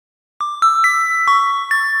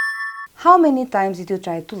How many times did you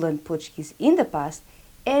try to learn Portuguese in the past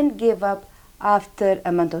and gave up after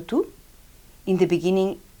a month or two? In the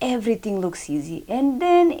beginning, everything looks easy and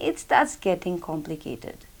then it starts getting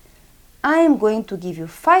complicated. I am going to give you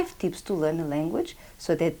 5 tips to learn a language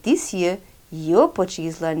so that this year your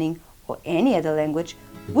Portuguese learning or any other language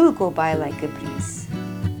will go by like a breeze.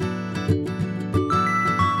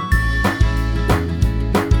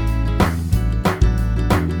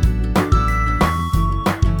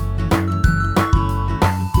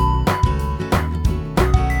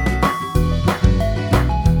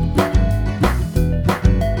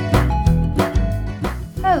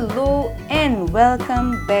 Hello and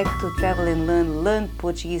welcome back to Travel and Learn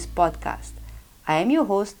Portuguese podcast. I am your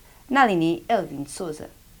host, Nalini Elvin Souza.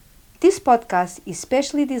 This podcast is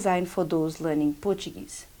specially designed for those learning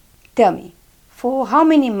Portuguese. Tell me, for how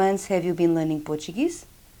many months have you been learning Portuguese?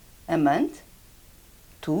 A month?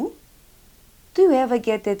 2? Do you ever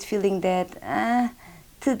get that feeling that,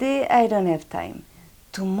 today I don't have time,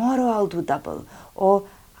 tomorrow I'll do double, or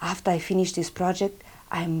after I finish this project,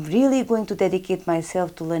 I'm really going to dedicate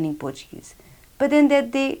myself to learning Portuguese. But then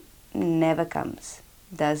that day never comes,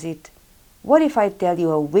 does it? What if I tell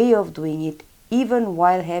you a way of doing it even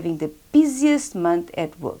while having the busiest month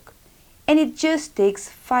at work? And it just takes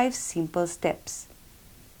 5 simple steps.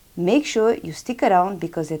 Make sure you stick around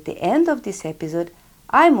because at the end of this episode,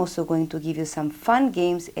 I'm also going to give you some fun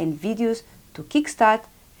games and videos to kickstart,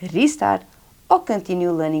 restart, or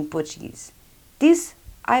continue learning Portuguese. This,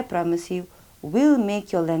 I promise you, will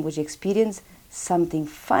make your language experience something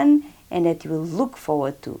fun and that you will look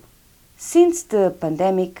forward to. Since the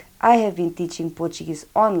pandemic, I have been teaching Portuguese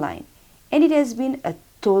online and it has been a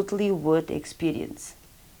totally worth experience.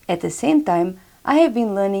 At the same time, I have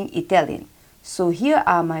been learning Italian, so here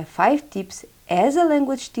are my 5 tips as a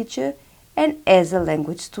language teacher and as a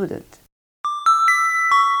language student.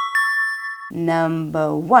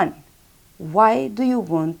 Number 1. Why do you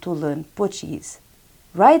want to learn Portuguese?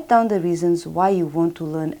 Write down the reasons why you want to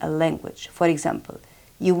learn a language. For example,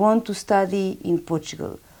 you want to study in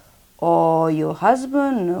Portugal, or your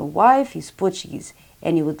husband or wife is Portuguese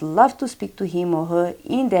and you would love to speak to him or her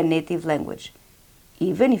in their native language,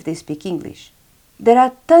 even if they speak English. There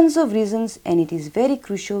are tons of reasons and it is very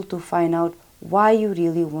crucial to find out why you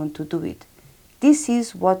really want to do it. This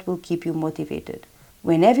is what will keep you motivated.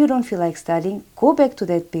 Whenever you don't feel like studying, go back to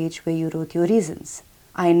that page where you wrote your reasons.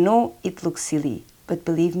 I know it looks silly, but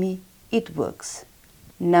believe me, it works.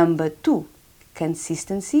 Number 2,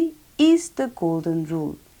 consistency is the golden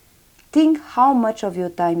rule. Think how much of your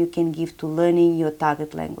time you can give to learning your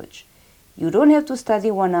target language. You don't have to study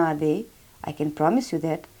 1 hour a day, I can promise you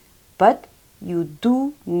that, but you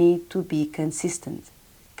do need to be consistent.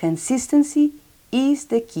 Consistency is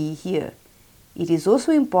the key here. It is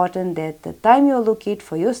also important that the time you allocate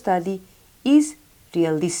for your study is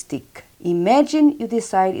realistic. Imagine you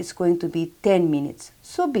decide it's going to be 10 minutes.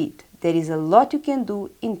 So be it. There is a lot you can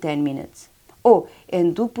do in 10 minutes. Oh,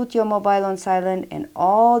 and do put your mobile on silent and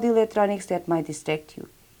all the electronics that might distract you.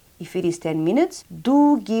 If it is 10 minutes,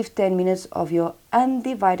 do give 10 minutes of your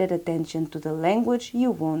undivided attention to the language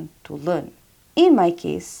you want to learn. In my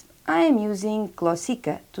case, I am using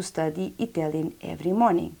Glossica to study Italian every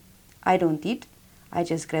morning. I don't eat, I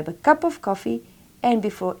just grab a cup of coffee and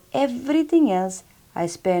before everything else, I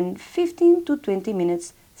spend 15 to 20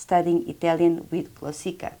 minutes studying Italian with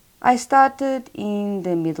Glossica. I started in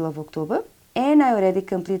the middle of October and I already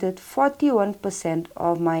completed 41%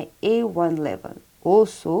 of my A1 level.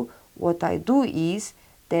 Also, what I do is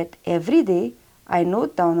that every day I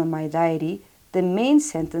note down on my diary the main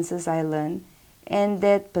sentences I learn and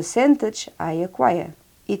that percentage I acquire.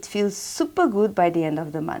 It feels super good by the end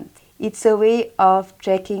of the month. It's a way of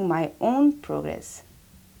tracking my own progress.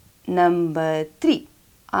 Number 3.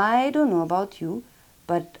 I don't know about you,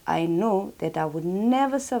 but I know that I would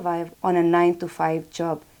never survive on a 9-to-5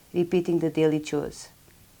 job repeating the daily chores.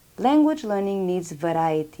 Language learning needs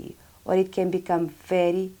variety or it can become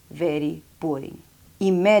very, very boring.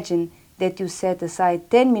 Imagine that you set aside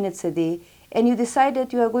 10 minutes a day and you decide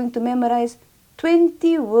that you are going to memorize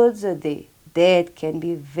 20 words a day. That can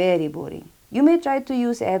be very boring. You may try to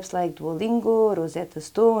use apps like Duolingo, Rosetta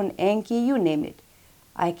Stone, Anki, you name it.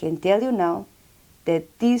 I can tell you now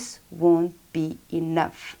that this won't be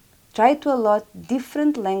enough. Try to allot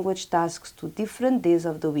different language tasks to different days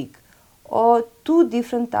of the week or 2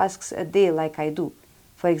 different tasks a day like I do.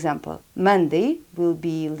 For example, Monday will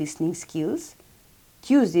be listening skills,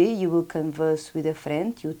 Tuesday you will converse with a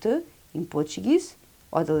friend, tutor, in Portuguese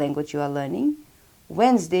or the language you are learning,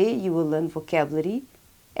 Wednesday you will learn vocabulary,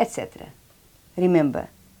 etc. Remember,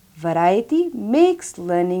 variety makes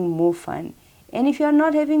learning more fun And if you are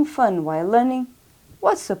not having fun while learning,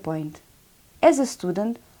 what's the point? As a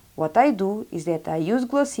student, what I do is that I use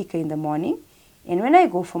Glossica in the morning, and when I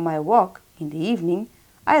go for my walk in the evening,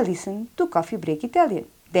 I listen to Coffee Break Italian.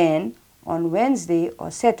 Then, on Wednesday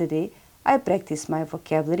or Saturday, I practice my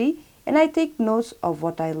vocabulary and I take notes of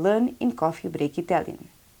what I learn in Coffee Break Italian.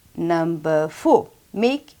 Number 4.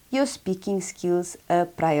 Make your speaking skills a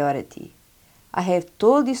priority. I have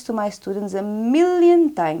told this to my students a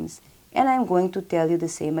million times, and I'm going to tell you the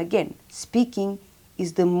same again. Speaking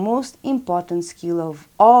is the most important skill of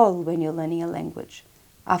all when you're learning a language.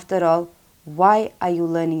 After all, why are you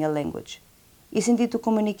learning a language? Isn't it to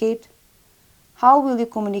communicate? How will you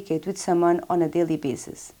communicate with someone on a daily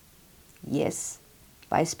basis? Yes,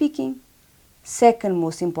 by speaking. Second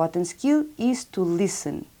most important skill is to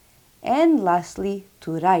listen. And lastly,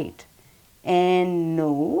 to write. And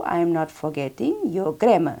no, I am not forgetting your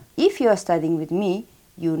grammar. If you are studying with me,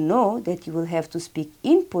 you know that you will have to speak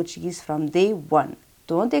in Portuguese from day one.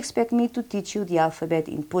 Don't expect me to teach you the alphabet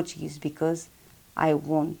in Portuguese because I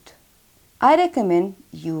won't. I recommend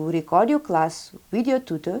you record your class with your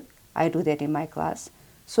tutor, I do that in my class,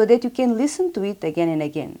 so that you can listen to it again and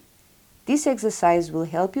again. This exercise will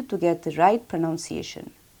help you to get the right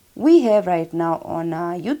pronunciation. We have right now on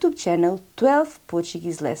our YouTube channel 12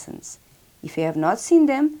 Portuguese lessons. If you have not seen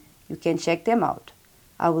them, you can check them out.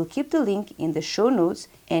 I will keep the link in the show notes,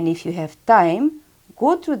 and if you have time,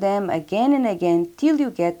 go through them again and again till you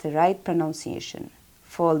get the right pronunciation.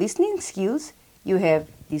 For listening skills, you have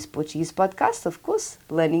this Portuguese podcast, of course,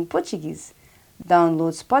 Learning Portuguese.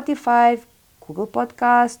 Download Spotify, Google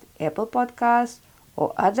Podcast, Apple Podcast,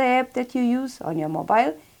 or other app that you use on your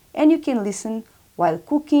mobile, and you can listen while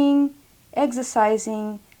cooking,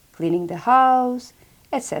 exercising, cleaning the house,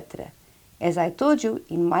 etc. As I told you,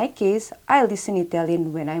 in my case, I listen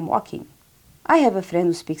Italian when I'm walking. I have a friend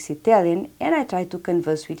who speaks Italian and I try to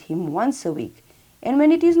converse with him once a week. And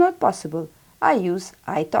when it is not possible, I use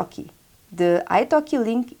italki. The italki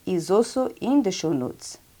link is also in the show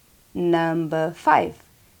notes. Number 5.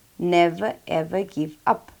 Never ever give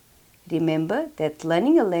up. Remember that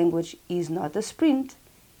learning a language is not a sprint,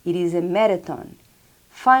 it is a marathon.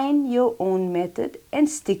 Find your own method and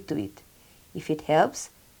stick to it. If it helps,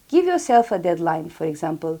 give yourself a deadline, for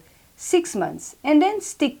example, 6 months, and then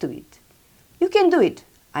stick to it. You can do it,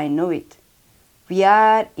 I know it. We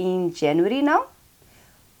are in January now.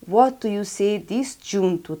 What do you say this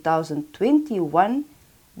June 2021?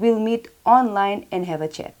 We'll meet online and have a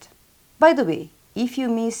chat. By the way, if you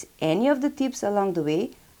miss any of the tips along the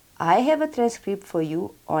way, I have a transcript for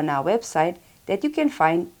you on our website that you can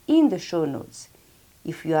find in the show notes.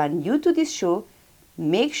 If you are new to this show,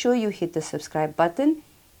 make sure you hit the subscribe button,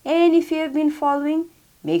 and if you have been following,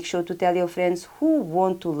 make sure to tell your friends who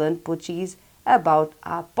want to learn Portuguese about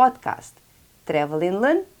our podcast. Travel and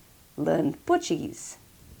Learn, Learn Portuguese.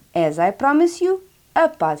 As I promised you,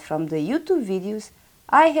 apart from the YouTube videos,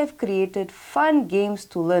 I have created fun games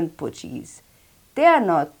to learn Portuguese. They are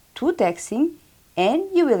not too taxing and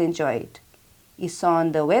you will enjoy it. It's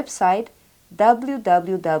on the website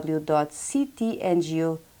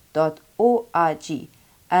www.ctngo.org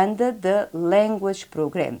under the language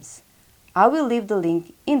programs. I will leave the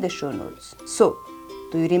link in the show notes. So,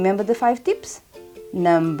 do you remember the 5 tips?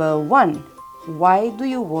 Number 1. Why do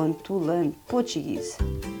you want to learn Portuguese?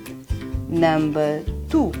 Number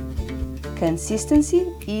 2.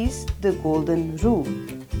 Consistency is the golden rule.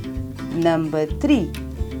 Number 3.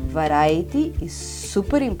 Variety is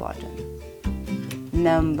super important.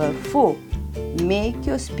 Number 4. Make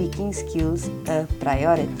your speaking skills a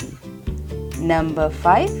priority. Number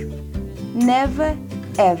 5. Never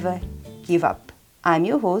ever give up. I'm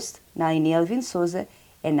your host, Nalini Elvin Souza,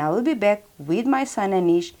 and I will be back with my son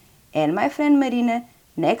Anish and my friend Marina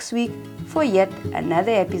next week for yet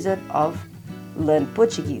another episode of Learn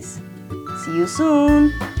Portuguese. See you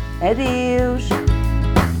soon. Adeus.